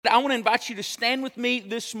I want to invite you to stand with me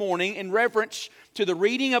this morning in reverence to the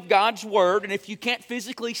reading of God's Word. And if you can't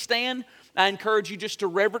physically stand, I encourage you just to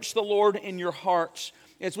reverence the Lord in your hearts.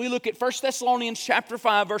 As we look at 1 Thessalonians chapter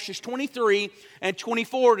 5, verses 23 and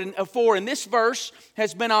 24. And this verse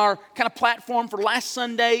has been our kind of platform for last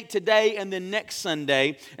Sunday, today, and then next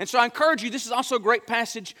Sunday. And so I encourage you, this is also a great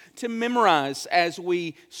passage to memorize as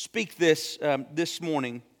we speak this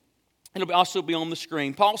morning. It'll also be on the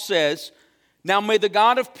screen. Paul says, "Now may the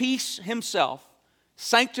God of peace himself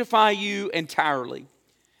sanctify you entirely,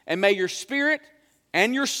 and may your spirit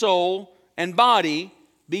and your soul and body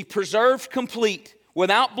be preserved complete,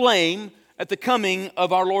 without blame, at the coming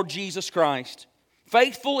of our Lord Jesus Christ.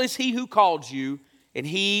 Faithful is he who called you, and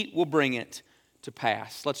he will bring it to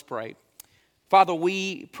pass." Let's pray. Father,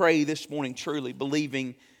 we pray this morning truly,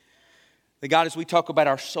 believing that God, as we talk about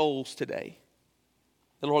our souls today,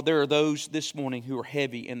 that Lord, there are those this morning who are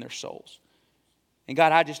heavy in their souls. And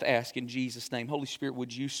God, I just ask in Jesus' name, Holy Spirit,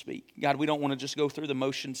 would you speak? God, we don't want to just go through the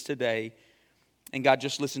motions today and God,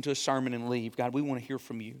 just listen to a sermon and leave. God, we want to hear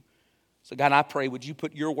from you. So God, I pray, would you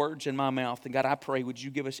put your words in my mouth? And God, I pray, would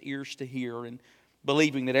you give us ears to hear, and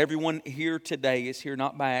believing that everyone here today is here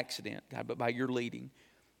not by accident, God, but by your leading.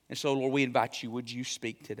 And so, Lord, we invite you, would you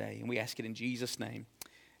speak today? And we ask it in Jesus' name.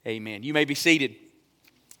 Amen. You may be seated.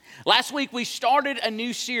 Last week, we started a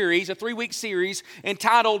new series, a 3-week series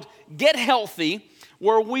entitled Get Healthy,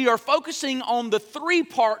 where we are focusing on the 3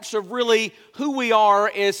 parts of really who we are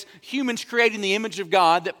as humans created in the image of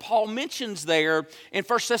God that Paul mentions there in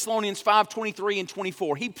 1 Thessalonians 5, 23 and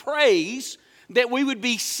 24. He prays that we would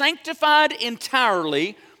be sanctified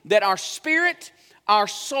entirely, that our spirit, our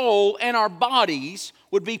soul, and our bodies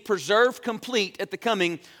would be preserved complete at the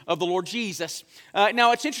coming of the Lord Jesus.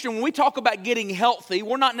 Now, it's interesting, when we talk about getting healthy,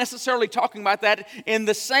 we're not necessarily talking about that in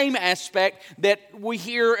the same aspect that we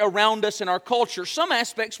hear around us in our culture. Some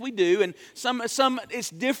aspects we do, and some it's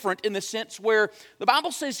different in the sense where the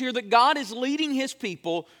Bible says here that God is leading His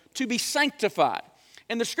people to be sanctified.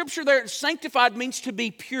 And the scripture there, sanctified means to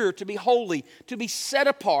be pure, to be holy, to be set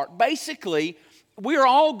apart. Basically, we are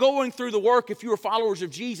all going through the work, if you are followers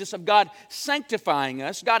of Jesus, of God sanctifying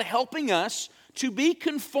us, God helping us to be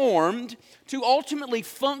conformed to ultimately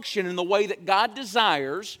function in the way that God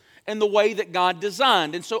desires and the way that God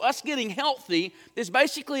designed. And so us getting healthy is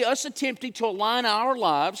basically us attempting to align our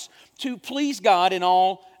lives to please God in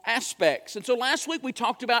all aspects. And so last week we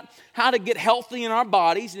talked about how to get healthy in our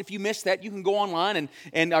bodies. And if you missed that, you can go online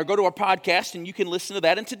and go to our podcast and you can listen to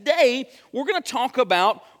that. And today we're going to talk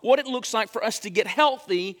about what it looks like for us to get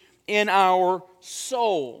healthy in our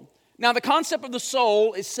soul. Now, the concept of the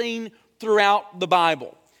soul is seen throughout the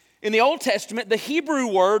Bible. In the Old Testament, the Hebrew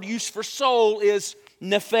word used for soul is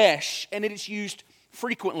nephesh, and it is used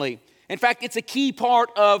frequently. In fact, it's a key part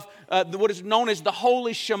of what is known as the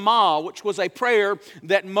Holy Shema, which was a prayer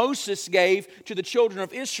that Moses gave to the children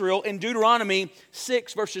of Israel in Deuteronomy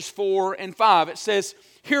 6, verses 4 and 5. It says,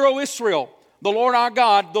 "Hear, O Israel, the Lord our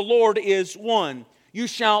God, the Lord is one. You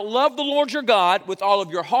shall love the Lord your God with all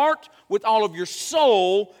of your heart, with all of your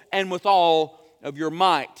soul, and with all of your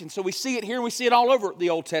might." And so we see it here, and we see it all over the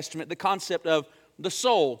Old Testament, the concept of the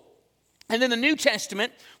soul. And then the New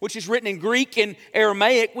Testament, which is written in Greek and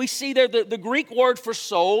Aramaic, we see there the Greek word for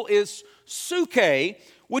soul is psyche,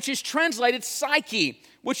 which is translated psyche,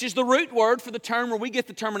 which is the root word for the term where we get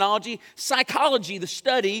the terminology psychology, the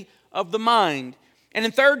study of the mind. And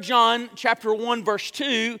in 3 John chapter 1, verse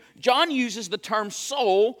 2, John uses the term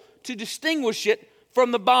soul to distinguish it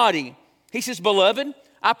from the body. He says, "Beloved,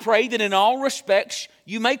 I pray that in all respects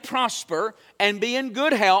you may prosper and be in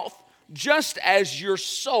good health, just as your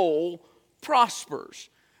soul prospers."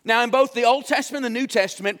 Now, in both the Old Testament and the New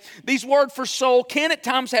Testament, these words for soul can at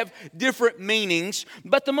times have different meanings,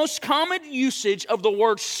 but the most common usage of the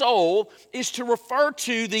word soul is to refer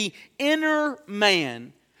to the inner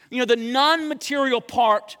man, the non-material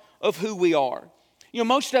part of who we are.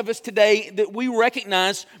 Most of us today, that we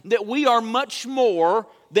recognize that we are much more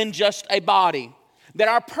than just a body. That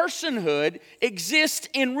our personhood exists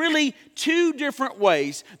in really 2 different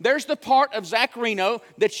ways. There's the part of Zach Reno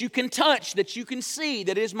that you can touch, that you can see,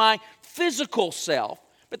 that is my physical self.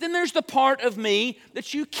 But then there's the part of me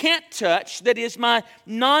that you can't touch, that is my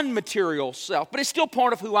non-material self. But it's still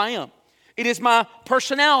part of who I am. It is my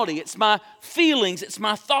personality, it's my feelings, it's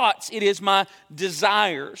my thoughts, it is my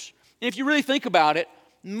desires. And if you really think about it,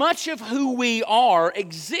 much of who we are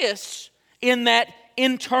exists in that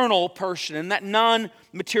internal person, in that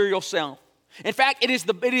non-material self. In fact, it is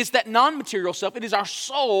that non-material self, it is our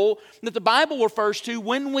soul that the Bible refers to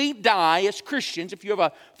when we die as Christians. If you're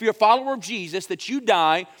a follower of Jesus, that you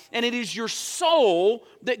die, and it is your soul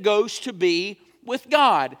that goes to be with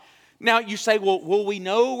God. Now you say, well, will we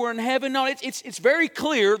know we're in heaven? No, it's very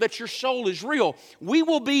clear that your soul is real. We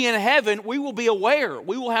will be in heaven. We will be aware.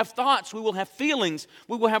 We will have thoughts. We will have feelings.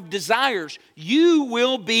 We will have desires. You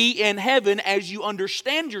will be in heaven as you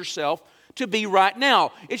understand yourself to be right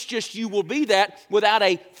now. It's just you will be that without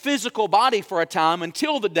a physical body for a time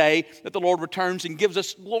until the day that the Lord returns and gives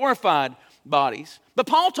us glorified bodies. But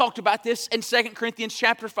Paul talked about this in 2 Corinthians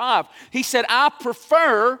chapter 5. He said, I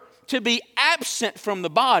prefer to be absent from the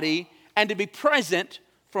body and to be present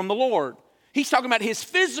from the Lord. He's talking about his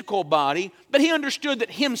physical body, but he understood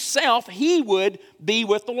that himself, he would be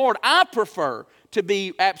with the Lord. I prefer to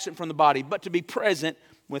be absent from the body, but to be present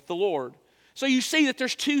with the Lord. So you see that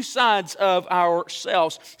there's two sides of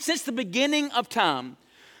ourselves. Since the beginning of time,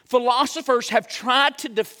 philosophers have tried to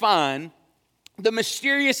define the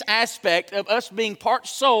mysterious aspect of us being part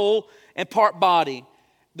soul and part body.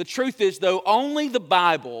 The truth is, though, only the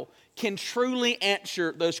Bible can truly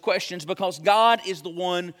answer those questions because God is the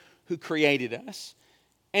one who created us.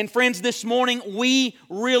 And friends, this morning we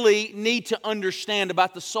really need to understand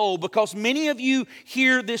about the soul because many of you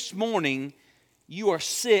here this morning, you are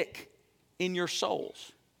sick in your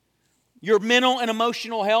souls. Your mental and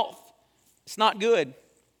emotional health, it's not good.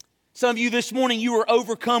 Some of you this morning, you are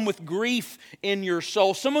overcome with grief in your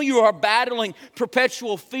soul. Some of you are battling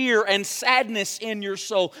perpetual fear and sadness in your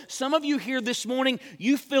soul. Some of you here this morning,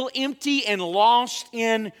 you feel empty and lost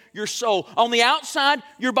in your soul. On the outside,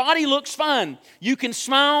 your body looks fine. You can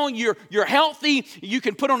smile, you're healthy, you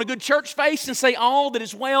can put on a good church face and say all that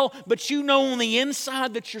is well, but you know on the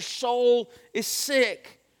inside that your soul is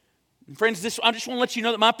sick. And friends, I just want to let you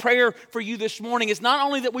know that my prayer for you this morning is not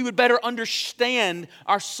only that we would better understand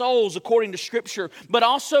our souls according to Scripture, but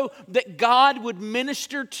also that God would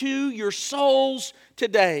minister to your souls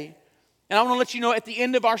today. And I want to let you know at the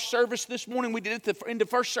end of our service this morning, we did it at the end of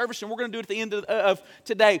first service, and we're going to do it at the end of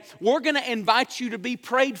today. We're going to invite you to be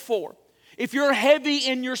prayed for. If you're heavy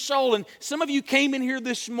in your soul, and some of you came in here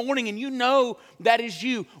this morning and you know that is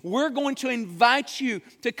you, we're going to invite you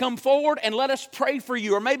to come forward and let us pray for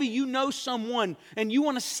you. Or maybe you know someone and you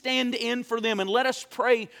want to stand in for them and let us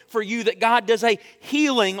pray for you that God does a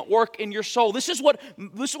healing work in your soul. This is what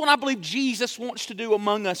I believe Jesus wants to do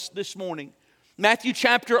among us this morning. Matthew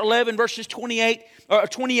chapter 11 verses 28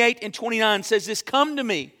 and 29 says this, "Come to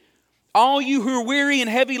me, all you who are weary and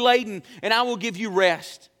heavy laden, and I will give you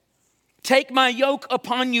rest. Take my yoke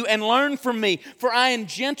upon you and learn from me, for I am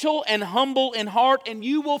gentle and humble in heart, and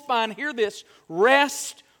you will find," hear this,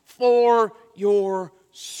 "rest for your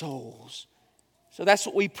souls." So that's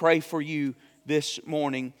what we pray for you this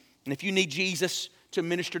morning. And if you need Jesus to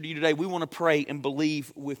minister to you today, we want to pray and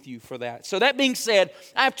believe with you for that. So that being said,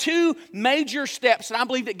 I have two major steps that I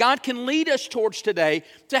believe that God can lead us towards today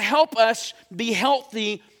to help us be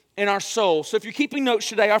healthy in our soul. So if you're keeping notes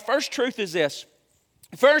today, our first truth is this.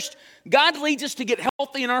 First, God leads us to get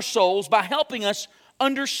healthy in our souls by helping us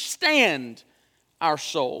understand our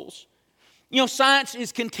souls. You know, science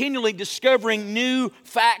is continually discovering new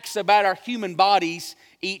facts about our human bodies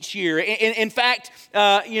each year. In fact,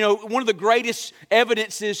 one of the greatest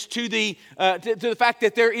evidences to the fact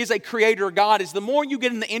that there is a creator God is the more you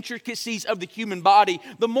get in the intricacies of the human body,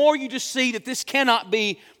 the more you just see that this cannot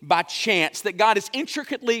be by chance, that God has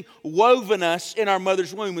intricately woven us in our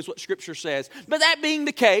mother's womb, is what Scripture says. But that being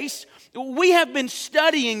the case, we have been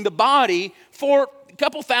studying the body for a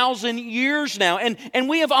couple thousand years now, and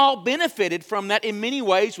we have all benefited from that in many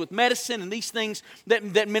ways with medicine and these things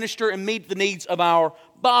that minister and meet the needs of our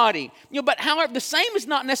body. But however, the same is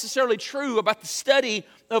not necessarily true about the study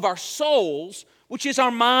of our souls, which is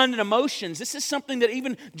our mind and emotions. This is something that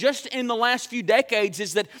even just in the last few decades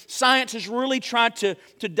is that science has really tried to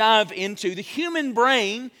dive into. The human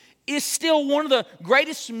brain is still one of the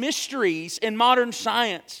greatest mysteries in modern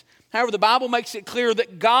science. However, the Bible makes it clear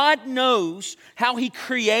that God knows how He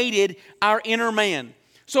created our inner man.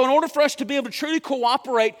 So in order for us to be able to truly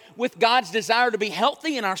cooperate with God's desire to be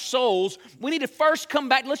healthy in our souls, we need to first come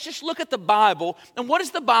back. Let's just look at the Bible. And what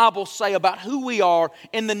does the Bible say about who we are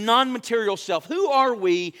in the non-material self? Who are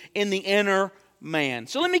we in the inner man?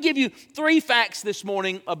 So let me give you 3 facts this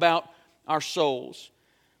morning about our souls.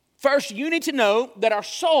 First, you need to know that our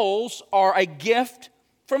souls are a gift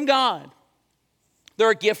from God. They're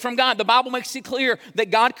a gift from God. The Bible makes it clear that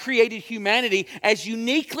God created humanity as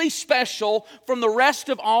uniquely special from the rest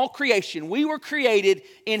of all creation. We were created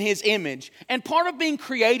in His image. And part of being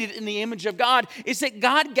created in the image of God is that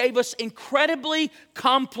God gave us incredibly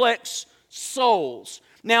complex souls.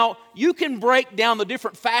 Now, you can break down the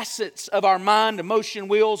different facets of our mind, emotion,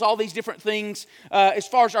 wills, all these different things as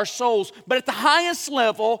far as our souls. But at the highest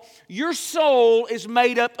level, your soul is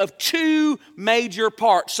made up of two major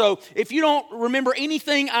parts. So if you don't remember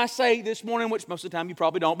anything I say this morning, which most of the time you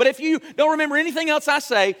probably don't, but if you don't remember anything else I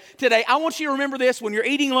say today, I want you to remember this when you're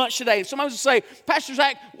eating lunch today. If somebody was to say, Pastor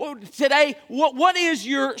Zach, today, what is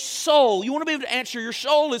your soul? You want to be able to answer. Your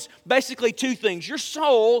soul is basically two things. Your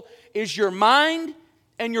soul is your mind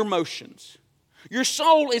and your emotions. Your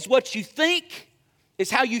soul is what you think,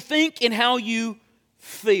 is how you think and how you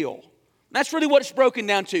feel. That's really what it's broken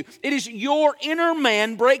down to. It is your inner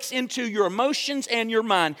man breaks into your emotions and your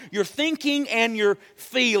mind, your thinking and your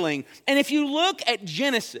feeling. And if you look at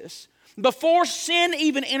Genesis, before sin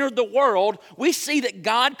even entered the world, we see that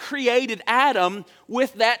God created Adam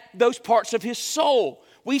with those parts of his soul.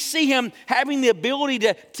 We see him having the ability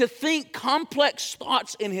to think complex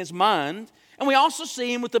thoughts in his mind. And we also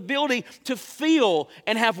see him with the ability to feel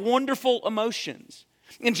and have wonderful emotions.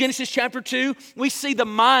 In Genesis chapter 2, we see the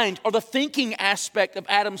mind or the thinking aspect of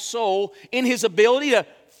Adam's soul in his ability to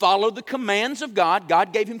follow the commands of God.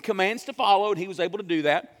 God gave him commands to follow, and he was able to do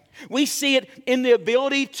that. We see it in the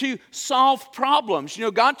ability to solve problems. You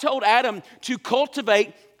know, God told Adam to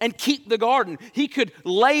cultivate and keep the garden. He could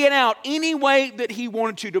lay it out any way that he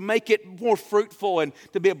wanted to make it more fruitful and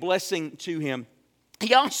to be a blessing to him.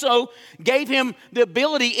 He also gave him the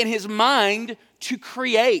ability in his mind to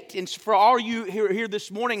create. And for all you here this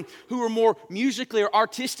morning who are more musically or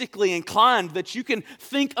artistically inclined, that you can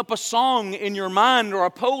think up a song in your mind or a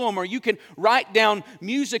poem, or you can write down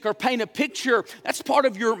music or paint a picture. That's part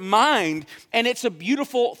of your mind, and it's a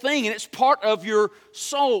beautiful thing, and it's part of your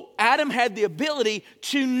soul. Adam had the ability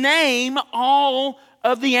to name all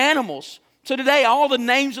of the animals. So today, all the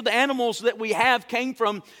names of the animals that we have came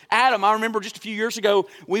from Adam. I remember just a few years ago,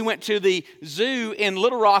 we went to the zoo in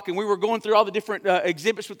Little Rock, and we were going through all the different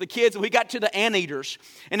exhibits with the kids, and we got to the anteaters.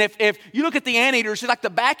 And if you look at the anteaters, it's like the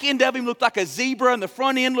back end of him looked like a zebra, and the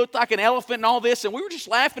front end looked like an elephant and all this, and we were just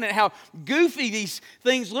laughing at how goofy these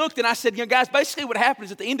things looked. And I said, you know, guys, basically what happened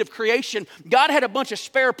is at the end of creation, God had a bunch of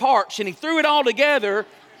spare parts, and he threw it all together,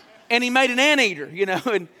 and he made an anteater, you know,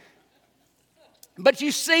 But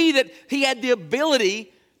you see that he had the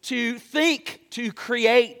ability to think, to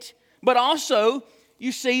create. But also,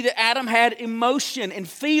 you see that Adam had emotion and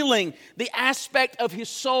feeling, the aspect of his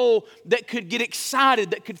soul that could get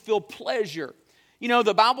excited, that could feel pleasure. You know,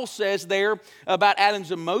 the Bible says there about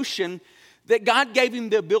Adam's emotion that God gave him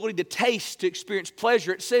the ability to taste, to experience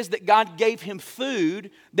pleasure. It says that God gave him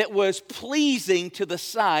food that was pleasing to the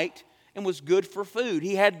sight and was good for food.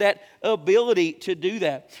 He had that ability to do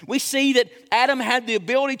that. We see that Adam had the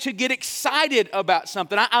ability to get excited about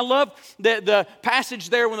something. I love the passage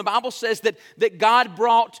there when the Bible says that God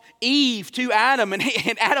brought Eve to Adam, and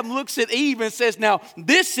Adam looks at Eve and says, now,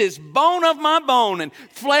 this is bone of my bone and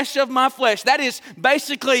flesh of my flesh. That is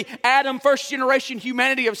basically Adam, first generation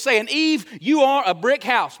humanity, of saying, Eve, you are a brick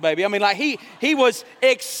house, baby. I mean, like he was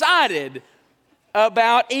excited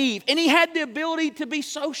about Eve, and he had the ability to be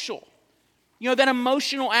social. You know, that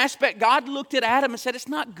emotional aspect, God looked at Adam and said, it's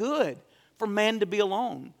not good for man to be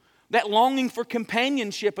alone. That longing for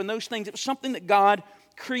companionship and those things, it was something that God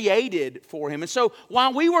created for him. And so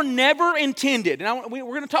while we were never intended, and we're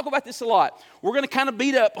going to talk about this a lot, we're going to kind of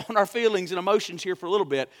beat up on our feelings and emotions here for a little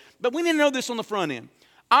bit, but we need to know this on the front end.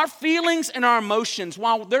 Our feelings and our emotions,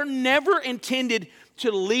 while they're never intended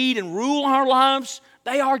to lead and rule our lives,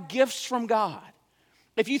 they are gifts from God.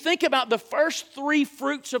 If you think about the first three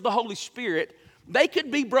fruits of the Holy Spirit, they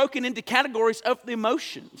could be broken into categories of the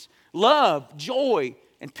emotions: love, joy,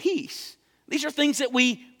 and peace. These are things that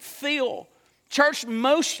we feel. Church,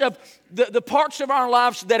 most of the parts of our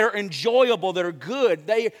lives that are enjoyable, that are good,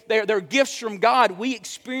 they're gifts from God. We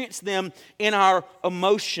experience them in our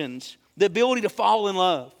emotions. The ability to fall in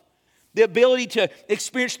love. The ability to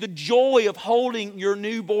experience the joy of holding your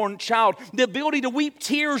newborn child. The ability to weep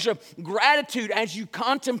tears of gratitude as you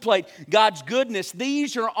contemplate God's goodness.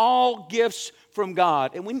 These are all gifts from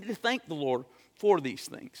God. And we need to thank the Lord for these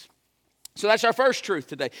things. So that's our first truth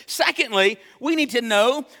today. Secondly, we need to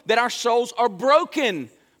know that our souls are broken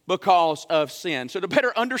because of sin. So to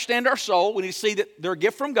better understand our soul, we need to see that they're a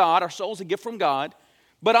gift from God. Our soul is a gift from God.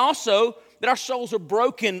 But also that our souls are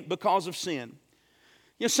broken because of sin.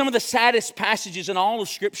 You know, some of the saddest passages in all of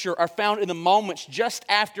Scripture are found in the moments just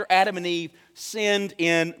after Adam and Eve sinned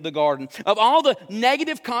in the garden. Of all the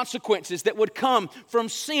negative consequences that would come from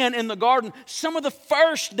sin in the garden, some of the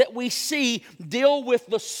first that we see deal with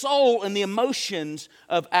the soul and the emotions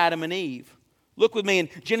of Adam and Eve. Look with me in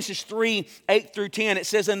Genesis 3, 8 through 10. It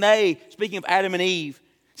says, and they, speaking of Adam and Eve,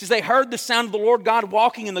 says, they heard the sound of the Lord God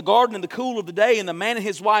walking in the garden in the cool of the day, and the man and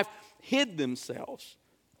his wife hid themselves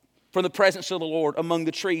from the presence of the Lord among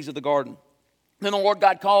the trees of the garden. Then the Lord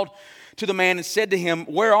God called to the man and said to him,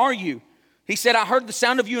 where are you? He said, I heard the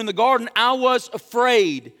sound of you in the garden. I was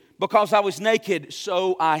afraid because I was naked,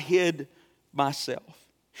 so I hid myself.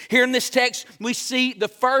 Here in this text, we see the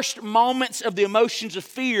first moments of the emotions of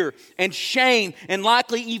fear and shame and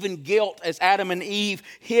likely even guilt as Adam and Eve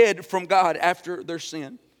hid from God after their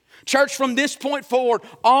sin. Church, from this point forward,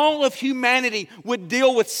 all of humanity would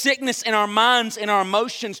deal with sickness in our minds and our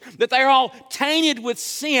emotions, that they're all tainted with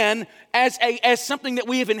sin as something that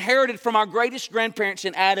we have inherited from our greatest grandparents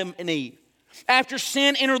in Adam and Eve. After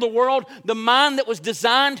sin entered the world, the mind that was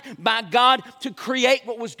designed by God to create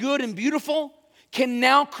what was good and beautiful can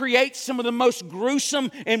now create some of the most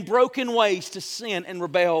gruesome and broken ways to sin and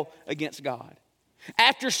rebel against God.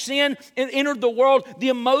 After sin entered the world, the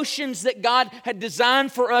emotions that God had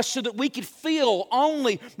designed for us so that we could feel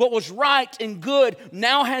only what was right and good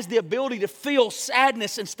now has the ability to feel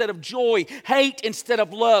sadness instead of joy, hate instead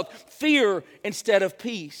of love, fear instead of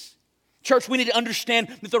peace. Church, we need to understand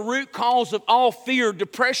that the root cause of all fear,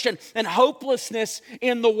 depression, and hopelessness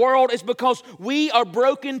in the world is because we are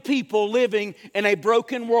broken people living in a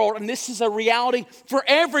broken world. And this is a reality for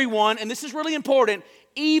everyone, and this is really important,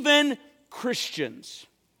 even Christians.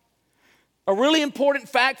 A really important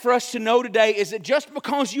fact for us to know today is that just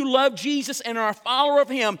because you love Jesus and are a follower of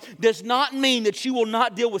Him does not mean that you will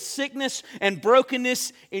not deal with sickness and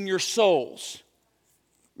brokenness in your souls.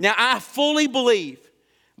 Now, I fully believe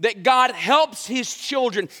that God helps His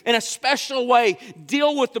children in a special way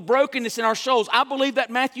deal with the brokenness in our souls. I believe that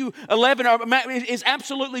Matthew 11 is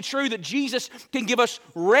absolutely true, that Jesus can give us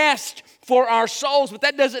rest for our souls, but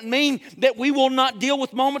that doesn't mean that we will not deal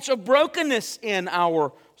with moments of brokenness in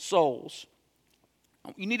our souls.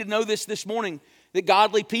 You need to know this morning, that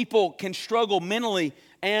godly people can struggle mentally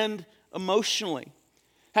and emotionally.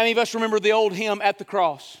 How many of us remember the old hymn, At the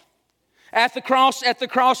Cross? At the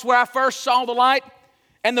cross where I first saw the light,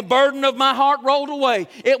 and the burden of my heart rolled away.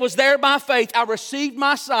 It was there by faith. I received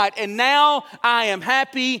my sight, and now I am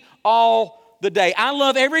happy all the day. I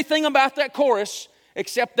love everything about that chorus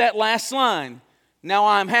except that last line. Now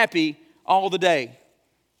I am happy all the day.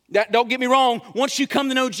 Don't get me wrong. Once you come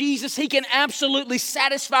to know Jesus, He can absolutely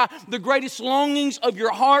satisfy the greatest longings of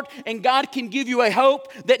your heart, and God can give you a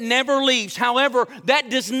hope that never leaves. However, that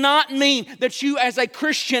does not mean that you as a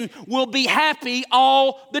Christian will be happy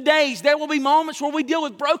all the days. There will be moments where we deal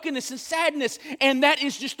with brokenness and sadness, and that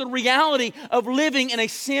is just the reality of living in a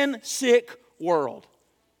sin-sick world.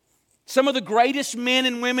 Some of the greatest men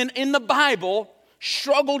and women in the Bible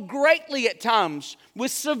struggled greatly at times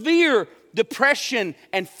with severe depression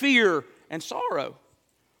and fear and sorrow.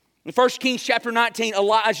 In 1 Kings chapter 19,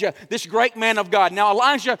 Elijah, this great man of God. Now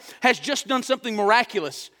Elijah has just done something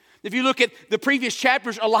miraculous. If you look at the previous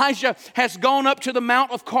chapters, Elijah has gone up to the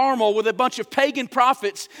Mount of Carmel with a bunch of pagan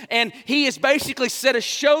prophets, and he has basically set a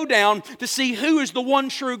showdown to see who is the one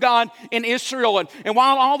true God in Israel. And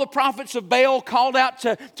while all the prophets of Baal called out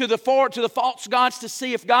to the false gods to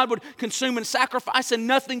see if God would consume and sacrifice, and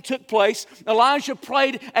nothing took place, Elijah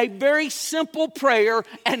prayed a very simple prayer,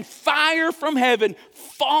 and fire from heaven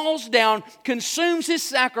falls down, consumes his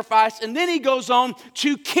sacrifice, and then he goes on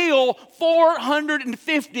to kill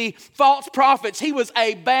 450 false prophets. He was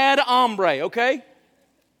a bad hombre, okay?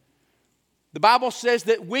 The Bible says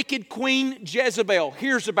that wicked Queen Jezebel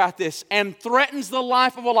hears about this and threatens the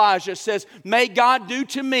life of Elijah, says, may God do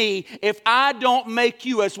to me if I don't make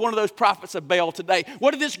you as one of those prophets of Baal today.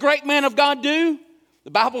 What did this great man of God do?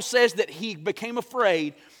 The Bible says that he became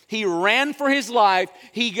afraid. He ran for his life.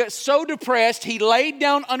 He got so depressed, he laid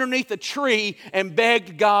down underneath a tree and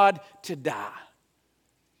begged God to die.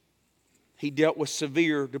 He dealt with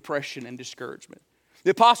severe depression and discouragement. The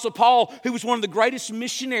Apostle Paul, who was one of the greatest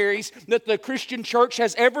missionaries that the Christian church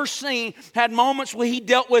has ever seen, had moments where he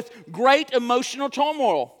dealt with great emotional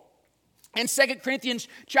turmoil. In 2 Corinthians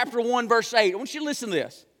chapter 1, verse 8, I want you to listen to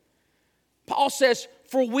this. Paul says,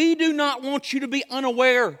 for we do not want you to be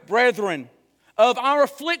unaware, brethren, of our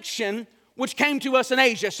affliction which came to us in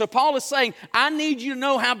Asia. So Paul is saying, I need you to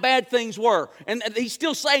know how bad things were. And he's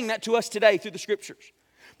still saying that to us today through the Scriptures.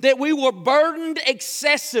 That we were burdened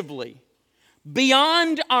excessively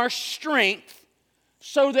beyond our strength,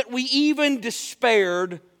 so that we even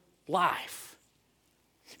despaired life.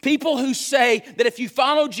 People who say that if you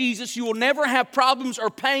follow Jesus, you will never have problems or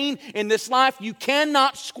pain in this life, you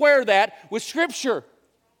cannot square that with Scripture.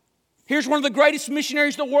 Here's one of the greatest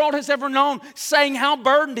missionaries the world has ever known saying how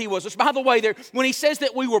burdened he was. Which, by the way, when he says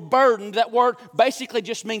that we were burdened, that word basically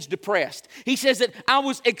just means depressed. He says that I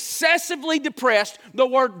was excessively depressed, the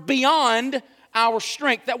word beyond our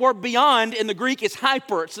strength. That word beyond in the Greek is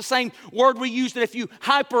hyper. It's the same word we use that if you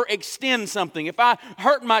hyperextend something. If I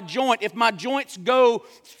hurt my joint, if my joints go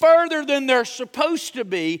further than they're supposed to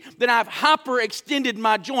be, then I've hyperextended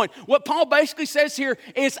my joint. What Paul basically says here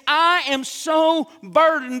is I am so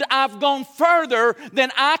burdened, I've gone further than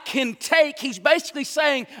I can take. He's basically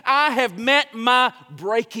saying I have met my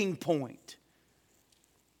breaking point.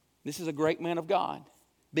 This is a great man of God,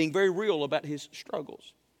 being very real about his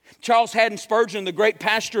struggles. Charles Haddon Spurgeon, the great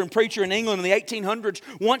pastor and preacher in England in the 1800s,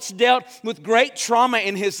 once dealt with great trauma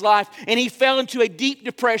in his life, and he fell into a deep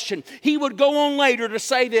depression. He would go on later to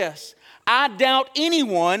say this: I doubt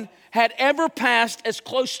anyone had ever passed as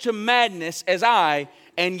close to madness as I,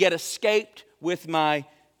 and yet escaped with my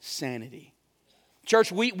sanity.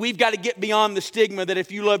 Church, we've got to get beyond the stigma that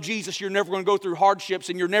if you love Jesus, you're never going to go through hardships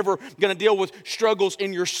and you're never going to deal with struggles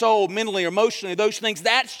in your soul, mentally, emotionally, those things.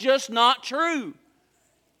 That's just not true.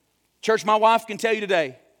 Church, my wife can tell you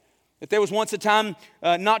today that there was once a time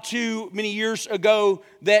not too many years ago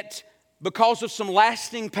that because of some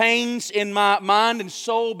lasting pains in my mind and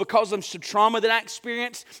soul, because of some trauma that I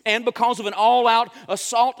experienced, and because of an all-out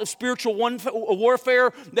assault of spiritual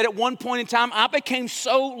warfare, that at one point in time I became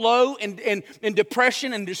so low in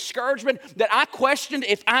depression and discouragement that I questioned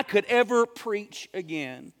if I could ever preach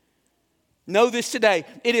again. Know this today.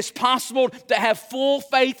 It is possible to have full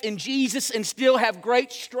faith in Jesus and still have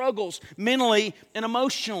great struggles mentally and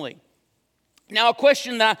emotionally. Now, a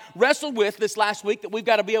question that I wrestled with this last week that we've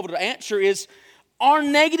got to be able to answer is, are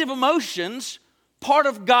negative emotions part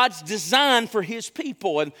of God's design for His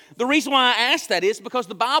people? And the reason why I ask that is because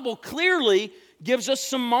the Bible clearly gives us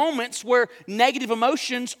some moments where negative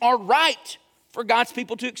emotions are right for God's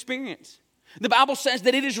people to experience. The Bible says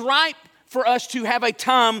that it is right for us to have a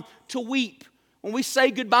time to weep. When we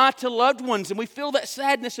say goodbye to loved ones and we feel that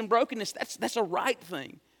sadness and brokenness, that's a right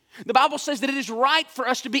thing. The Bible says that it is right for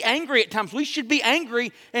us to be angry at times. We should be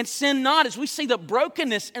angry and sin not. As we see the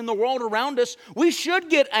brokenness in the world around us, we should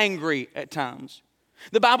get angry at times.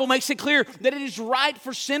 The Bible makes it clear that it is right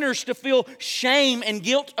for sinners to feel shame and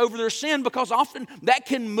guilt over their sin, because often that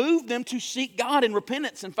can move them to seek God in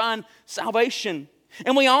repentance and find salvation.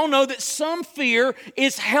 And we all know that some fear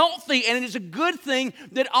is healthy, and it is a good thing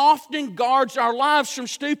that often guards our lives from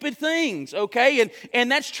stupid things, okay? And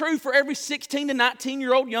that's true for every 16 to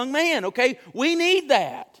 19-year-old young man, okay? We need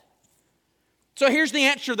that. So here's the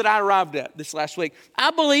answer that I arrived at this last week.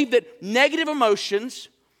 I believe that negative emotions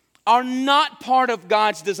are not part of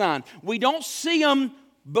God's design. We don't see them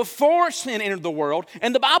before sin entered the world,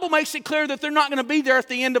 and the Bible makes it clear that they're not going to be there at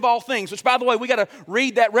the end of all things, which, by the way, we got to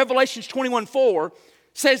read that. Revelations 21:4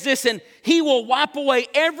 says this: and He will wipe away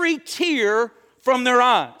every tear from their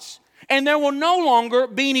eyes, and there will no longer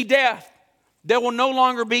be any death. There will no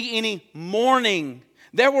longer be any mourning.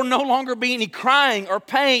 There will no longer be any crying or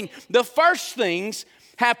pain. The first things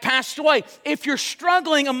have passed away. If you're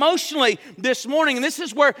struggling emotionally this morning, and this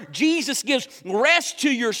is where Jesus gives rest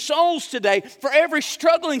to your souls today, for every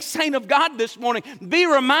struggling saint of God this morning, be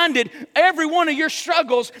reminded every one of your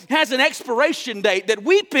struggles has an expiration date, that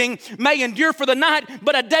weeping may endure for the night,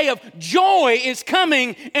 but a day of joy is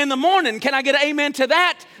coming in the morning. Can I get an amen to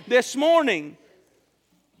that this morning?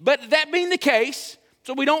 But that being the case,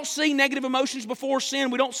 so we don't see negative emotions before sin.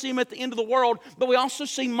 We don't see them at the end of the world. But we also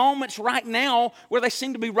see moments right now where they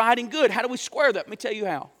seem to be right and good. How do we square that? Let me tell you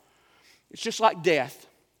how. It's just like death.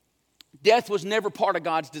 Death was never part of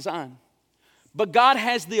God's design. But God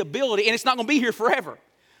has the ability, and it's not going to be here forever,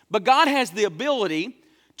 but God has the ability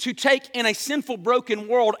to take in a sinful, broken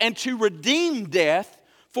world and to redeem death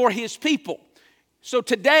for His people. So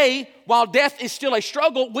today, while death is still a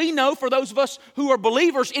struggle, we know for those of us who are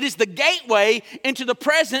believers, it is the gateway into the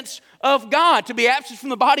presence of God. To be absent from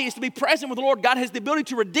the body is to be present with the Lord. God has the ability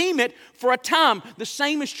to redeem it for a time. The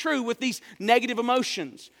same is true with these negative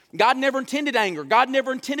emotions. God never intended anger. God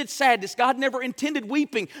never intended sadness. God never intended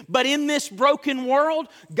weeping. But in this broken world,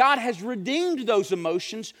 God has redeemed those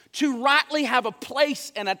emotions to rightly have a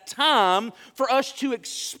place and a time for us to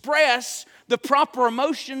express the proper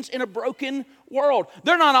emotions in a broken world.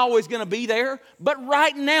 They're not always going to be there, but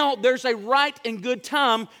right now there's a right and good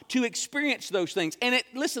time to experience those things. And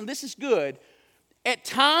listen, this is good. At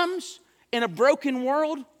times in a broken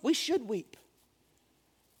world, we should weep.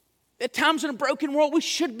 At times in a broken world, we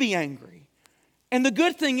should be angry. And the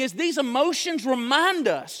good thing is these emotions remind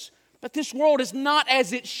us that this world is not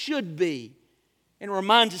as it should be, and it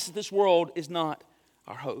reminds us that this world is not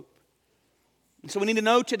our hope. And so we need to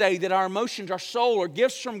know today that our emotions, our soul, are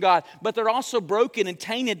gifts from God, but they're also broken and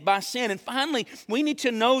tainted by sin. And finally, we need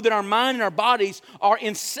to know that our mind and our bodies are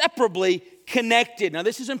inseparably connected. Now,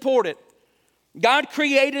 this is important. God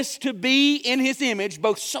created us to be in His image,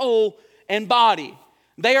 both soul and body.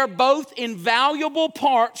 They are both invaluable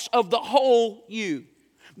parts of the whole you.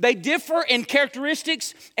 They differ in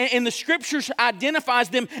characteristics, and the Scriptures identifies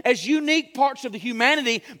them as unique parts of the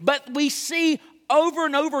humanity, but we see over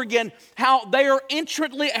and over again how they are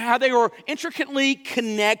intricately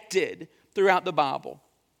connected throughout the Bible.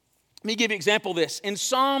 Let me give you an example of this. In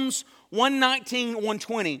Psalms 119,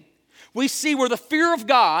 120, we see where the fear of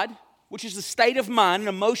God, which is the state of mind, an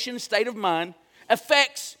emotion, state of mind,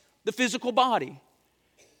 affects the physical body.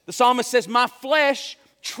 The psalmist says, "My flesh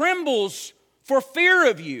trembles for fear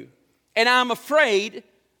of you, and I'm afraid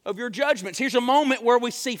of your judgments." Here's a moment where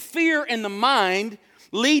we see fear in the mind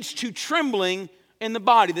leads to trembling in the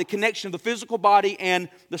body, the connection of the physical body and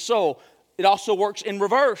the soul. It also works in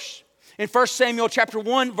reverse. In 1 Samuel chapter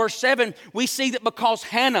 1, verse 7, we see that because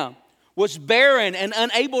Hannah was barren and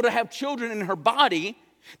unable to have children in her body,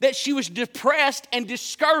 that she was depressed and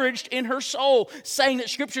discouraged in her soul, saying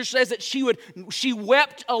that Scripture says that she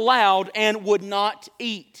wept aloud and would not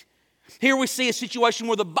eat. Here we see a situation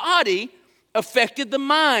where the body affected the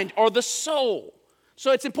mind or the soul.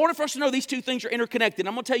 So it's important for us to know these two things are interconnected.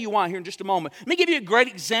 I'm going to tell you why here in just a moment. Let me give you a great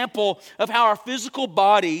example of how our physical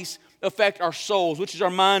bodies affect our souls, which is our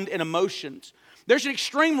mind and emotions. There's an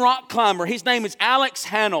extreme rock climber. His name is Alex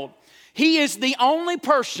Honnold. He is the only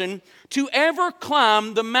person to ever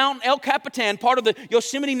climb the Mount El Capitan, part of the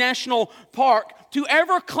Yosemite National Park, to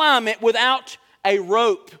ever climb it without a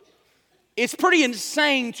rope. It's pretty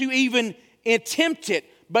insane to even attempt it.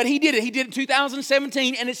 But he did it. He did it in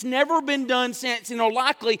 2017, and it's never been done since, and it'll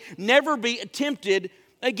likely never be attempted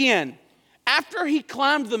again. After he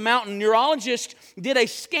climbed the mountain, neurologists did a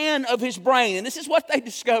scan of his brain, and this is what they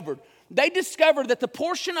discovered. They discovered that the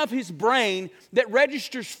portion of his brain that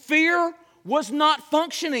registers fear was not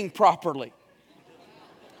functioning properly.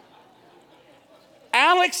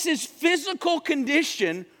 Alex's physical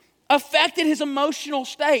condition affected his emotional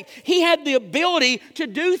state. He had the ability to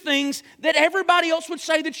do things that everybody else would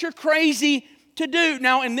say that you're crazy to do.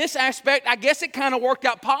 Now, in this aspect, I guess it kind of worked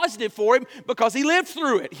out positive for him because he lived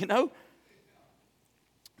through it, you know.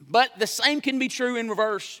 But the same can be true in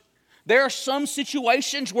reverse. There are some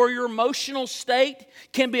situations where your emotional state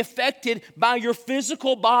can be affected by your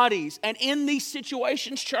physical bodies. And in these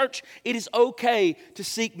situations, church, it is okay to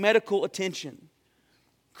seek medical attention.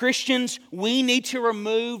 Christians, we need to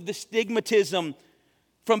remove the stigmatism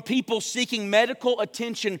from people seeking medical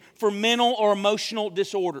attention for mental or emotional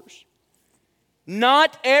disorders.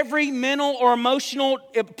 Not every mental or emotional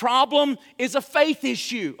problem is a faith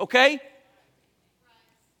issue, okay?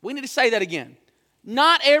 We need to say that again.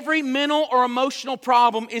 Not every mental or emotional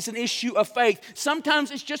problem is an issue of faith.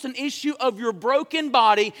 Sometimes it's just an issue of your broken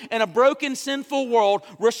body and a broken, sinful world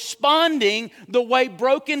responding the way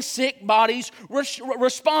broken, sick bodies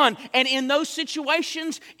respond. And in those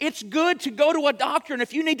situations, it's good to go to a doctor. And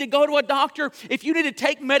if you need to go to a doctor, if you need to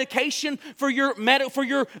take medication for your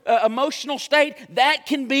emotional state, that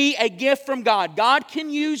can be a gift from God. God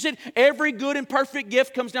can use it. Every good and perfect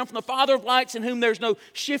gift comes down from the Father of lights, in whom there's no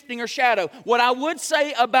shifting or shadow. What I would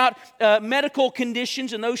say about medical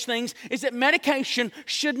conditions and those things is that medication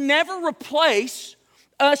should never replace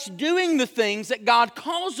us doing the things that God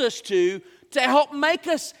calls us to help make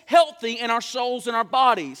us healthy in our souls and our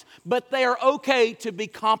bodies. But they are okay to be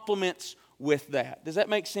complements with that. Does that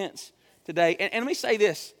make sense today? And let me say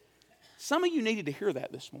this. Some of you needed to hear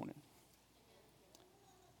that this morning.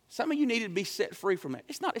 Some of you needed to be set free from it.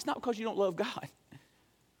 It's not because you don't love God.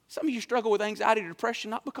 Some of you struggle with anxiety or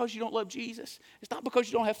depression not because you don't love Jesus. It's not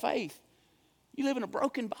because you don't have faith. You live in a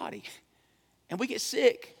broken body. And we get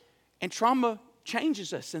sick. And trauma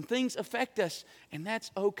changes us. And things affect us. And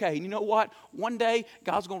that's okay. And you know what? One day,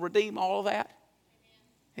 God's going to redeem all of that.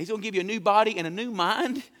 He's going to give you a new body and a new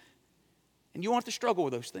mind. And you won't have to struggle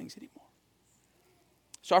with those things anymore.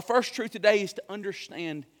 So our first truth today is to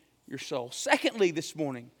understand your soul. Secondly, this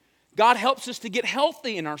morning, God helps us to get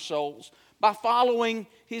healthy in our souls by following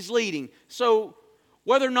His leading. So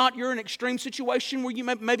whether or not you're in an extreme situation where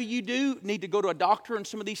maybe you do need to go to a doctor and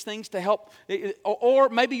some of these things to help, or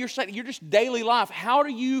maybe you're saying you're just daily life, how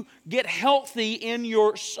do you get healthy in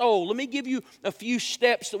your soul? Let me give you a few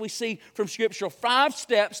steps that we see from Scripture. 5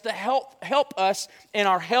 steps to help us in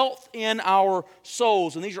our health in our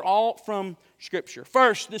souls. And these are all from Scripture.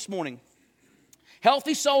 First, this morning,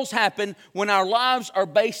 healthy souls happen when our lives are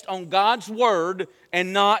based on God's Word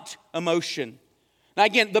and not emotion. Now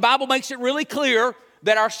again, the Bible makes it really clear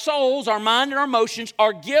that our souls, our mind, and our emotions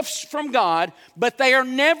are gifts from God, but they are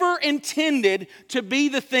never intended to be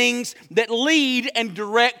the things that lead and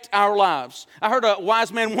direct our lives. I heard a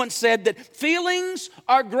wise man once said that feelings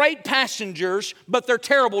are great passengers, but they're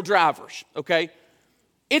terrible drivers, okay?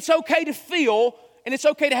 It's okay to feel, and it's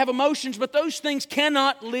okay to have emotions, but those things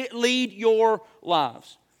cannot lead your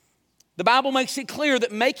lives. The Bible makes it clear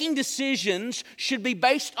that making decisions should be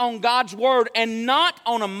based on God's Word and not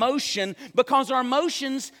on emotion, because our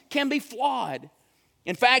emotions can be flawed.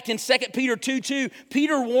 In fact, in 2 Peter 2:2,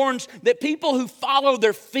 Peter warns that people who follow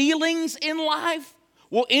their feelings in life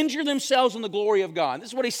will injure themselves in the glory of God. This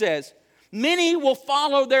is what he says. Many will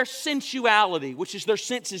follow their sensuality, which is their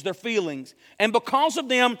senses, their feelings. And because of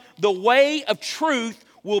them, the way of truth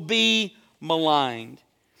will be maligned.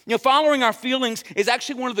 You know, following our feelings is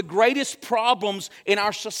actually one of the greatest problems in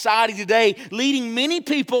our society today, leading many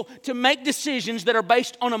people to make decisions that are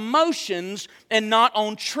based on emotions and not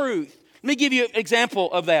on truth. Let me give you an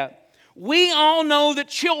example of that. We all know that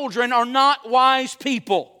children are not wise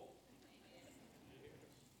people.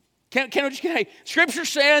 Scripture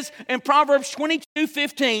says in Proverbs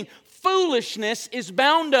 22:15, foolishness is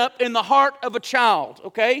bound up in the heart of a child,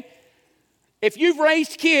 okay? If you've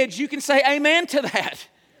raised kids, you can say amen to that.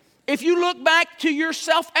 If you look back to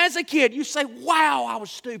yourself as a kid, you say, wow, I was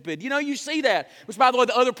stupid. You know, you see that. Which, by the way,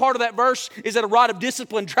 the other part of that verse is that a rod of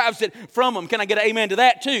discipline drives it from them. Can I get an amen to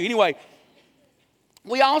that too? Anyway,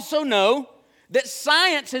 we also know that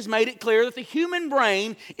science has made it clear that the human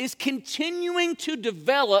brain is continuing to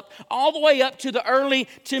develop all the way up to the early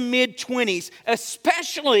to mid-20s,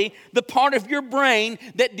 especially the part of your brain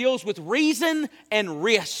that deals with reason and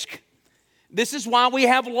risk. This is why we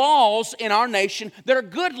have laws in our nation that are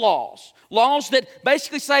good laws. Laws that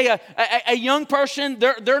basically say a young person,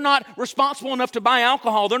 they're not responsible enough to buy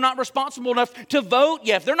alcohol. They're not responsible enough to vote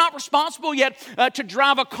yet. They're not responsible yet to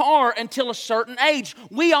drive a car until a certain age.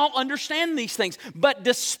 We all understand these things. But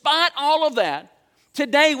despite all of that,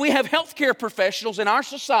 today we have healthcare professionals in our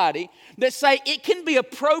society that say it can be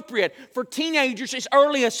appropriate for teenagers as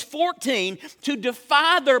early as 14 to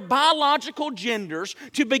defy their biological genders,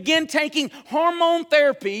 to begin taking hormone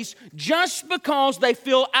therapies just because they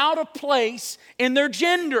feel out of place in their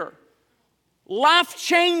gender.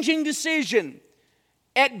 Life-changing decision.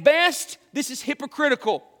 At best, this is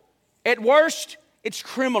hypocritical. At worst, it's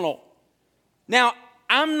criminal. Now,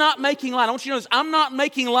 I'm not making light. I want you to know this. I'm not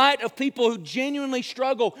making light of people who genuinely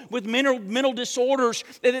struggle with mental disorders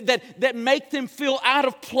that make them feel out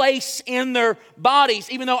of place in their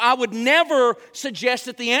bodies, even though I would never suggest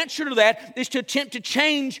that the answer to that is to attempt to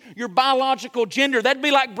change your biological gender. That'd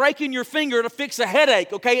be like breaking your finger to fix a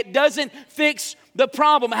headache, okay? It doesn't fix the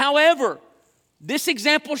problem. However, this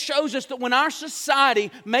example shows us that when our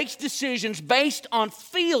society makes decisions based on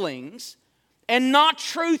feelings and not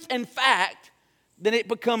truth and fact, then it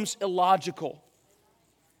becomes illogical.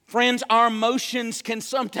 Friends, our emotions can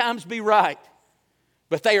sometimes be right,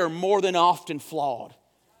 but they are more than often flawed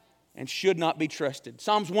and should not be trusted.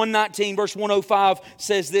 Psalms 119, verse 105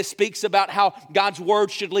 says this, speaks about how God's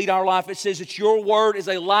word should lead our life. It says that your word is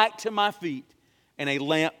a light to my feet and a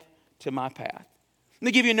lamp to my path. Let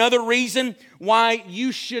me give you another reason why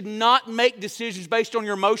you should not make decisions based on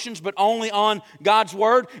your emotions, but only on God's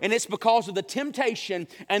word. And it's because of the temptation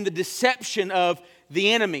and the deception of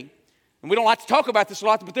the enemy. And we don't like to talk about this a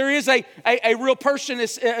lot, but there is a real person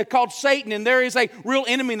that's called Satan, and there is a real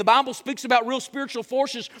enemy. And the Bible speaks about real spiritual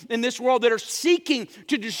forces in this world that are seeking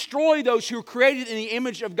to destroy those who are created in the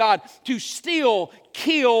image of God, to steal,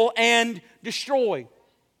 kill, and destroy.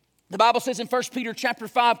 The Bible says in 1 Peter chapter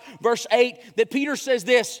 5, verse 8, that Peter says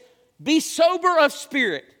this, be sober of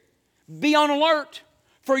spirit, be on alert,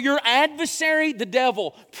 for your adversary, the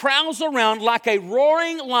devil, prowls around like a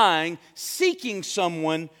roaring lion, seeking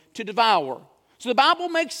someone to devour. So the Bible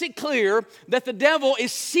makes it clear that the devil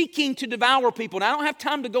is seeking to devour people. Now, I don't have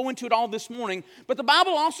time to go into it all this morning, but the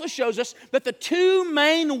Bible also shows us that the two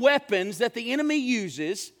main weapons that the enemy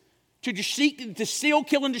uses to seek to steal,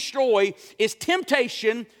 kill, and destroy is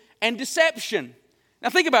temptation and deception.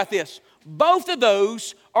 Now think about this. Both of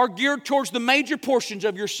those are geared towards the major portions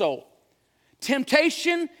of your soul.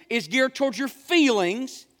 Temptation is geared towards your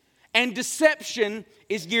feelings, and deception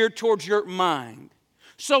is geared towards your mind.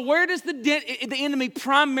 So where does the enemy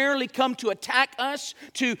primarily come to attack us,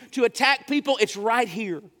 to attack people? It's right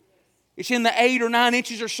here. It's in the 8 or 9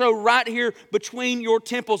 inches or so right here between your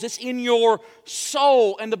temples. It's in your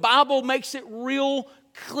soul. And the Bible makes it real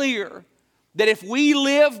clear that if we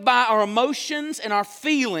live by our emotions and our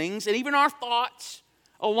feelings and even our thoughts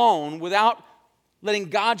alone without letting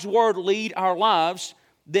God's word lead our lives,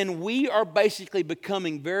 then we are basically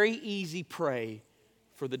becoming very easy prey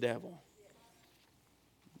for the devil.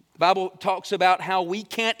 The Bible talks about how we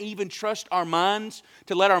can't even trust our minds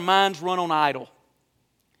to let our minds run on idle.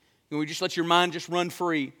 And we just let your mind just run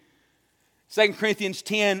free. 2 Corinthians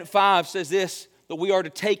 10:5 says this, that we are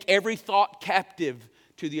to take every thought captive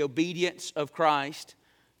to the obedience of Christ.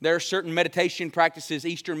 There are certain meditation practices,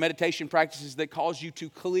 Eastern meditation practices, that cause you to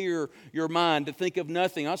clear your mind, to think of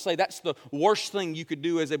nothing. I'll say that's the worst thing you could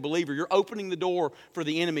do as a believer. You're opening the door for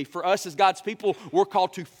the enemy. For us as God's people, we're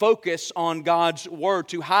called to focus on God's Word,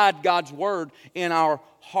 to hide God's Word in our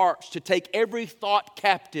hearts, to take every thought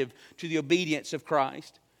captive to the obedience of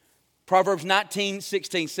Christ. Proverbs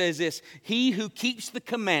 19:16 says this, he who keeps the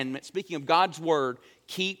commandment, speaking of God's Word,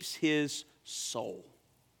 keeps his soul.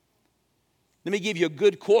 Let me give you a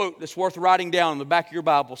good quote that's worth writing down in the back of your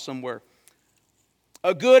Bible somewhere.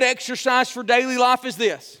 A good exercise for daily life is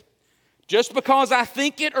this. Just because I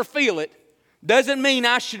think it or feel it doesn't mean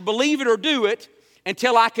I should believe it or do it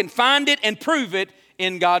until I can find it and prove it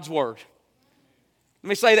in God's Word. Let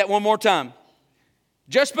me say that one more time.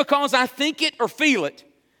 Just because I think it or feel it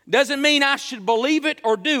doesn't mean I should believe it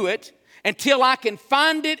or do it until I can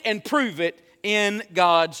find it and prove it in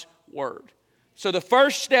God's Word. So the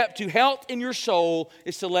first step to health in your soul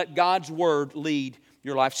is to let God's Word lead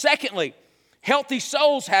your life. Secondly, healthy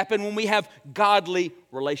souls happen when we have godly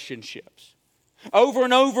relationships. Over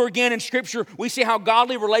and over again in Scripture, we see how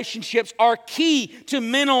godly relationships are key to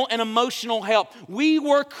mental and emotional health. We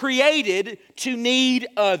were created to need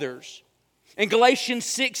others. In Galatians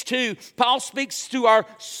 6:2, Paul speaks to our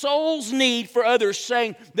soul's need for others,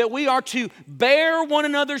 saying that we are to bear one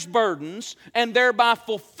another's burdens and thereby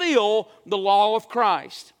fulfill the law of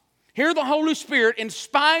Christ. Here the Holy Spirit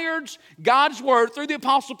inspires God's Word through the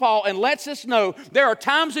Apostle Paul and lets us know there are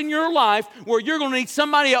times in your life where you're going to need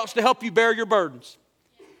somebody else to help you bear your burdens.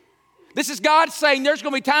 This is God saying there's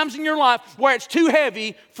going to be times in your life where it's too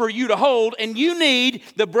heavy for you to hold, and you need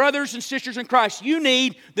the brothers and sisters in Christ. You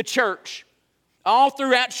need the church. All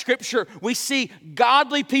throughout Scripture, we see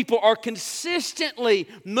godly people are consistently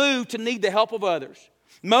moved to need the help of others.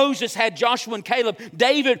 Moses had Joshua and Caleb.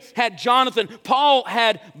 David had Jonathan. Paul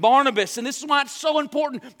had Barnabas. And this is why it's so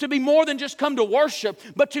important to be more than just come to worship,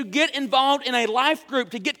 but to get involved in a life group,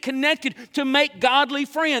 to get connected, to make godly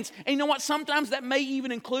friends. And you know what? Sometimes that may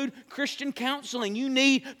even include Christian counseling. You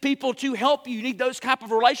need people to help you. You need those type of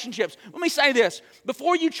relationships. Let me say this.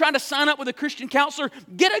 Before you try to sign up with a Christian counselor,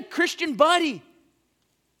 get a Christian buddy.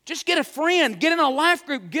 Just get a friend, get in a life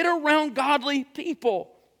group, get around godly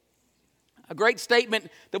people. A great statement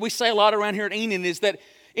that we say a lot around here at Enon is that,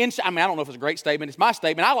 I don't know if it's a great statement, it's my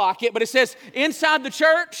statement, I like it, but it says, inside the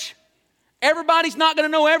church, everybody's not going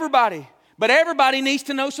to know everybody, but everybody needs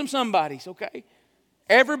to know some somebodies, okay?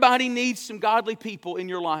 Everybody needs some godly people in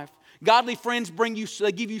your life. Godly friends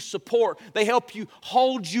they give you support. They help you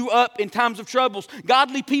hold you up in times of troubles.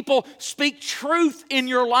 Godly people speak truth in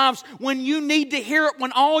your lives when you need to hear it,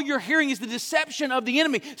 when all you're hearing is the deception of the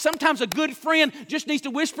enemy. Sometimes a good friend just needs to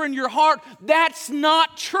whisper in your heart, that's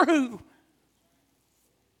not true.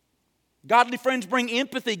 Godly friends bring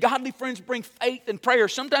empathy. Godly friends bring faith and prayer.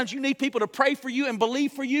 Sometimes you need people to pray for you and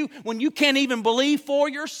believe for you when you can't even believe for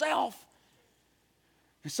yourself.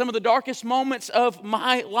 In some of the darkest moments of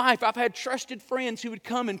my life, I've had trusted friends who would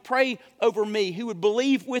come and pray over me, who would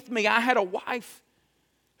believe with me. I had a wife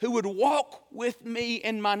who would walk with me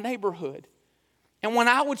in my neighborhood. And when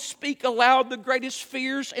I would speak aloud the greatest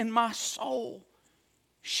fears in my soul,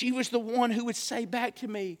 she was the one who would say back to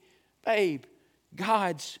me, babe,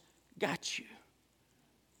 God's got you.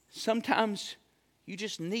 Sometimes you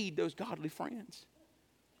just need those godly friends.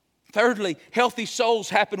 Thirdly, healthy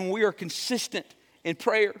souls happen when we are consistent in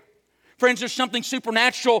prayer. Friends, there's something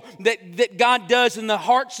supernatural that God does in the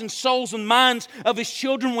hearts and souls and minds of His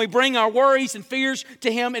children when we bring our worries and fears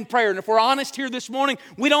to Him in prayer. And if we're honest here this morning,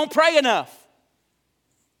 we don't pray enough.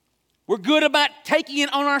 We're good about taking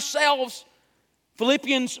it on ourselves.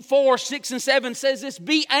 Philippians 4:6-7 says this,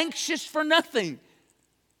 be anxious for nothing.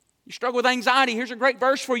 You struggle with anxiety, here's a great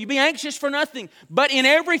verse for you. Be anxious for nothing, but in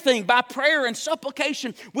everything, by prayer and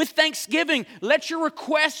supplication, with thanksgiving, let your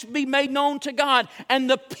requests be made known to God. And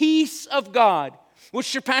the peace of God, which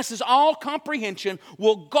surpasses all comprehension,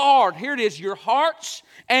 will guard, here it is, your hearts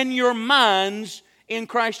and your minds in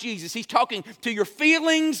Christ Jesus. He's talking to your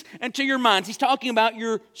feelings and to your minds. He's talking about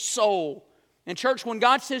your soul. And church, when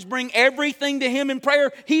God says bring everything to Him in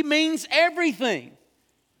prayer, He means everything.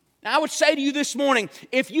 Now, I would say to you this morning,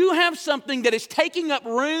 if you have something that is taking up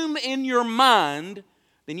room in your mind,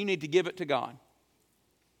 then you need to give it to God.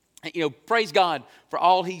 Praise God for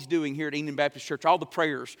all He's doing here at Enon Baptist Church, all the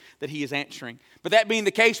prayers that He is answering. But that being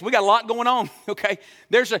the case, we got a lot going on, okay?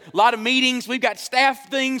 There's a lot of meetings. We've got staff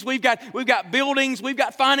things. We've got buildings. We've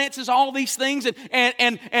got finances, all these things.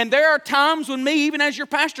 And there are times when me, even as your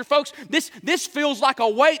pastor, folks, this feels like a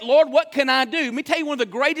weight. Lord, what can I do? Let me tell you, one of the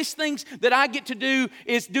greatest things that I get to do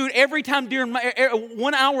is do it every time during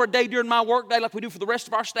 1 hour a day during my work day, like we do for the rest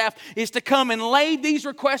of our staff, is to come and lay these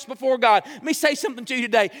requests before God. Let me say something to you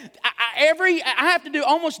today. I have to do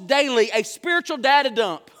almost daily a spiritual data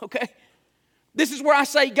dump, okay? This is where I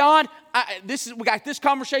say, God, we got this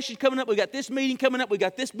conversation coming up. We got this meeting coming up. We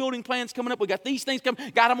got this building plans coming up. We got these things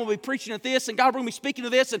coming. God, I'm going to be preaching at this, and God will bring me speaking to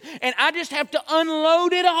this, and I just have to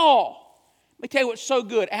unload it all. Let me tell you what's so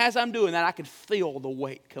good. As I'm doing that, I can feel the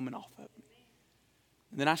weight coming off of me.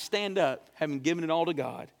 And then I stand up, having given it all to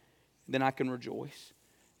God, and then I can rejoice.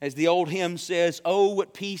 As the old hymn says, oh,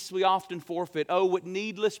 what peace we often forfeit. Oh, what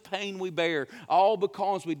needless pain we bear. All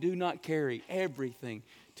because we do not carry everything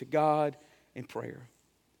to God in prayer.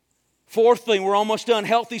 Fourthly, we're almost done.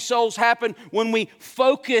 Healthy souls happen when we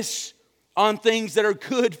focus on things that are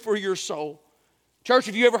good for your soul. Church,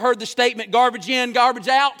 have you ever heard the statement, garbage in, garbage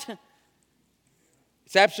out?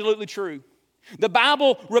 It's absolutely true. The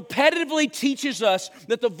Bible repetitively teaches us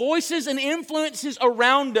that the voices and influences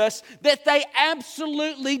around us, that they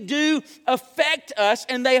absolutely do affect us,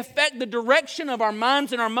 and they affect the direction of our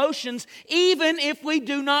minds and our emotions, even if we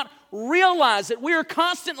do not realize it. We are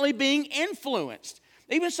constantly being influenced,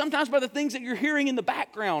 even sometimes by the things that you're hearing in the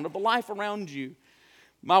background of the life around you.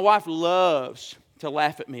 My wife loves to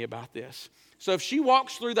laugh at me about this. So if she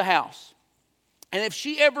walks through the house, and if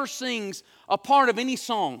she ever sings a part of any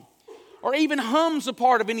song, or even hums a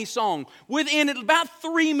part of any song, within about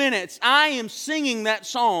 3 minutes, I am singing that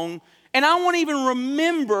song, and I won't even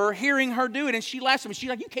remember hearing her do it. And she laughs at me.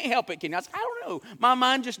 She's like, you can't help it, Kenny. I was like, I don't know. My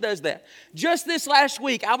mind just does that. Just this last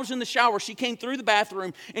week, I was in the shower. She came through the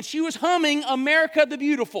bathroom, and she was humming America the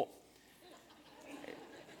Beautiful.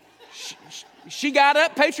 She got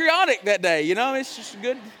up patriotic that day, it's just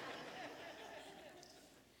good.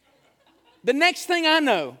 The next thing I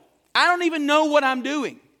know, I don't even know what I'm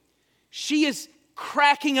doing. She is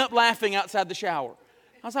cracking up laughing outside the shower.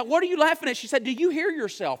 I was like, what are you laughing at? She said, do you hear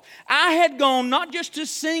yourself? I had gone not just to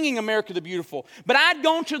singing America the Beautiful, but I'd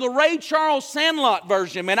gone to the Ray Charles Sandlot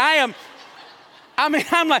version. And I'm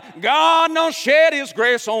like, God don't shed His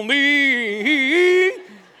grace on me.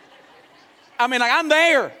 I'm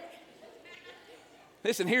there.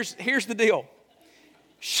 Listen, here's the deal.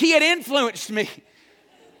 She had influenced me.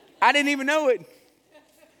 I didn't even know it.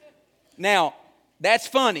 Now, that's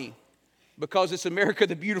funny, because it's America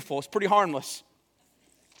the Beautiful. It's pretty harmless.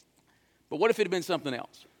 But what if it had been something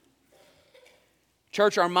else?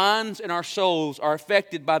 Church, our minds and our souls are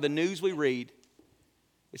affected by the news we read.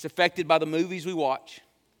 It's affected by the movies we watch.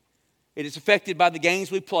 It is affected by the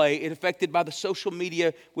games we play. It's affected by the social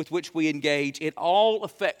media with which we engage. It all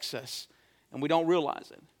affects us, and we don't realize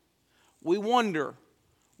it. We wonder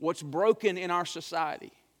what's broken in our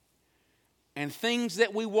society. And things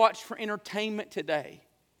that we watch for entertainment today,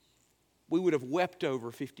 we would have wept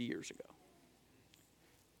over 50 years ago.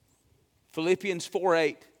 Philippians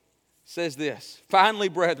 4:8 says this, finally,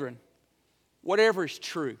 brethren, whatever is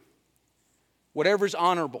true, whatever is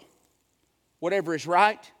honorable, whatever is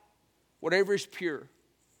right, whatever is pure,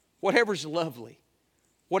 whatever is lovely,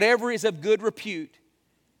 whatever is of good repute,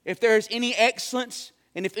 if there is any excellence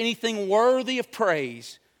and if anything worthy of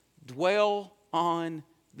praise, dwell on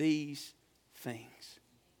these things.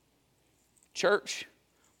 Church,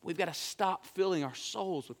 we've got to stop filling our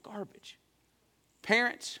souls with garbage.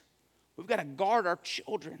 Parents, we've got to guard our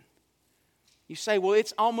children. You say, well,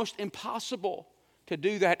 it's almost impossible to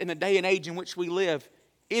do that in the day and age in which we live.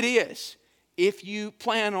 It is, if you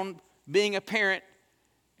plan on being a parent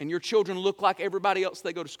and your children look like everybody else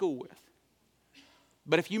they go to school with.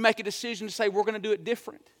 But if you make a decision to say, we're going to do it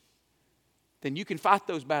different, then you can fight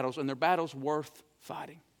those battles, and they're battles worth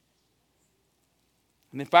fighting.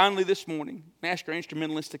 And then finally this morning, ask our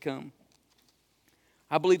instrumentalists to come.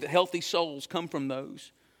 I believe that healthy souls come from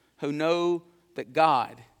those who know that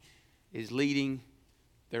God is leading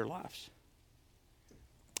their lives.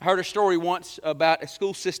 I heard a story once about a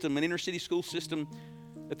school system, an inner city school system,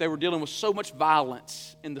 that they were dealing with so much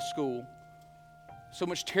violence in the school, so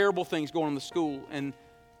much terrible things going on in the school. And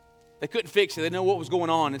They couldn't fix it. They didn't know what was going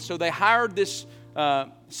on. And so they hired this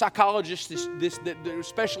psychologist that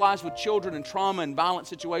specialized with children and trauma and violent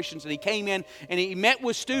situations. And he came in and he met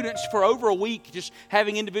with students for over a week, just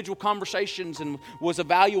having individual conversations and was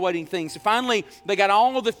evaluating things. So finally, they got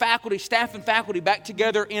all of the faculty, staff and faculty back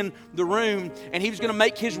together in the room, and he was going to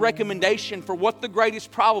make his recommendation for what the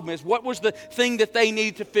greatest problem is, what was the thing that they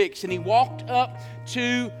needed to fix. And he walked up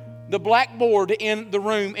to the blackboard in the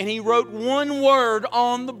room and he wrote one word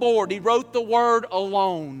on the board. He wrote the word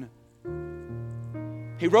alone.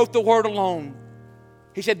 He wrote the word alone.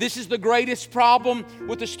 He said, this is the greatest problem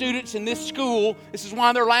with the students in this school. This is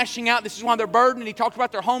why they're lashing out. This is why they're burdened. He talked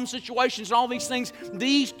about their home situations and all these things.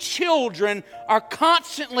 These children are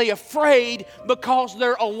constantly afraid because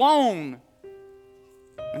they're alone.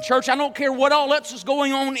 And church, I don't care what all else is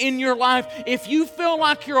going on in your life. If you feel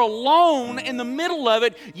like you're alone in the middle of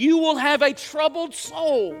it, you will have a troubled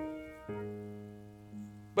soul.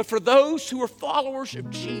 But for those who are followers of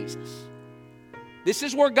Jesus, this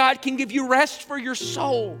is where God can give you rest for your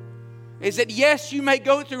soul. Is that yes, you may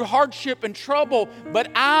go through hardship and trouble, but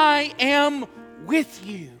I am with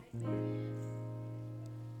you.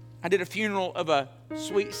 I did a funeral of a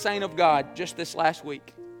sweet saint of God just this last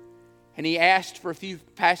week. And he asked for a few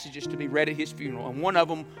passages to be read at his funeral. And one of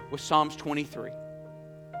them was Psalms 23.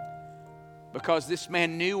 Because this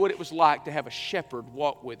man knew what it was like to have a shepherd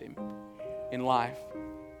walk with him in life.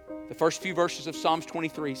 The first few verses of Psalms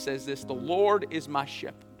 23 says this: the Lord is my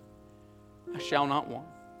shepherd, I shall not want.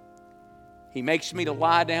 He makes me to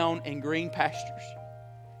lie down in green pastures.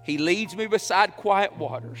 He leads me beside quiet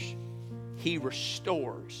waters. He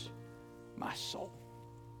restores my soul.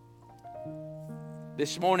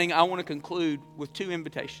 This morning, I want to conclude with two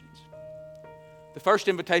invitations. The first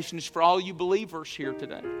invitation is for all you believers here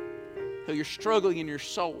today who you're struggling in your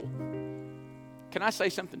soul. Can I say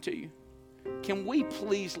something to you? Can we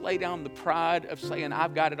please lay down the pride of saying,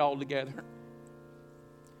 I've got it all together?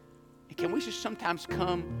 And can we just sometimes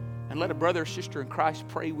come and let a brother or sister in Christ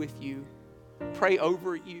pray with you, pray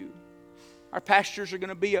over you? Our pastors are going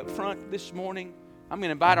to be up front this morning. I'm going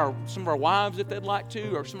to invite some of our wives if they'd like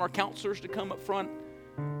to, or some of our counselors to come up front.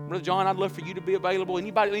 Brother John, I'd love for you to be available.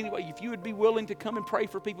 Anyway, if you would be willing to come and pray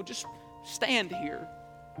for people, just stand here.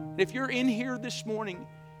 And if you're in here this morning,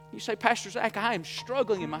 you say, Pastor Zach, I am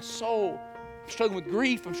struggling in my soul. I'm struggling with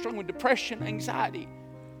grief. I'm struggling with depression, anxiety.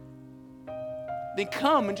 Then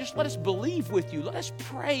come and just let us believe with you. Let us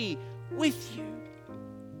pray with you.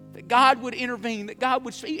 That God would intervene, that God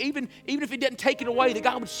would speak, even if He didn't take it away, that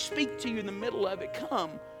God would speak to you in the middle of it.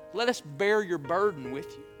 Come, let us bear your burden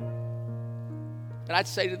with you. And I'd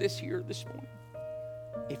say to this here this morning,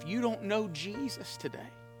 if you don't know Jesus today,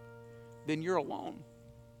 then you're alone.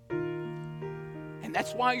 And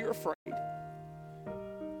that's why you're afraid.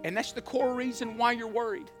 And that's the core reason why you're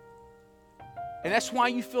worried. And that's why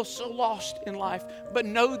you feel so lost in life. But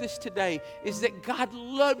know this today, is that God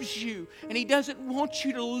loves you. And He doesn't want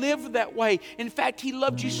you to live that way. In fact, He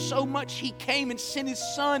loved you so much, He came and sent His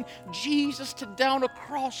Son, Jesus, to die on a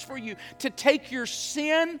cross for you, to take your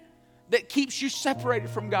sin that keeps you separated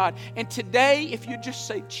from God. And today, if you just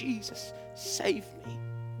say, Jesus, save me.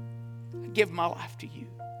 I give my life to you.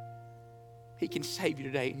 He can save you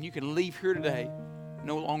today. And you can leave here today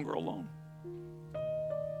no longer alone.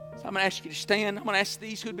 So I'm going to ask you to stand. I'm going to ask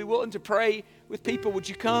these who would be willing to pray with people. Would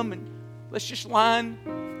you come and let's just line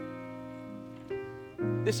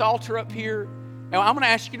this altar up here. And I'm going to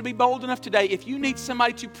ask you to be bold enough today. If you need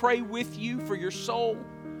somebody to pray with you for your soul,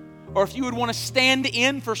 or if you would want to stand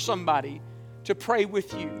in for somebody to pray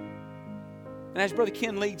with you. And as Brother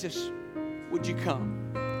Ken leads us, would you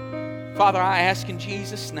come? Father, I ask in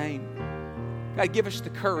Jesus' name, God, give us the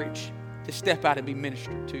courage to step out and be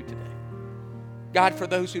ministered to today. God, for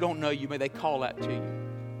those who don't know you, may they call out to you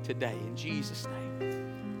today. In Jesus'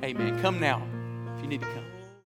 name, amen. Come now if you need to come.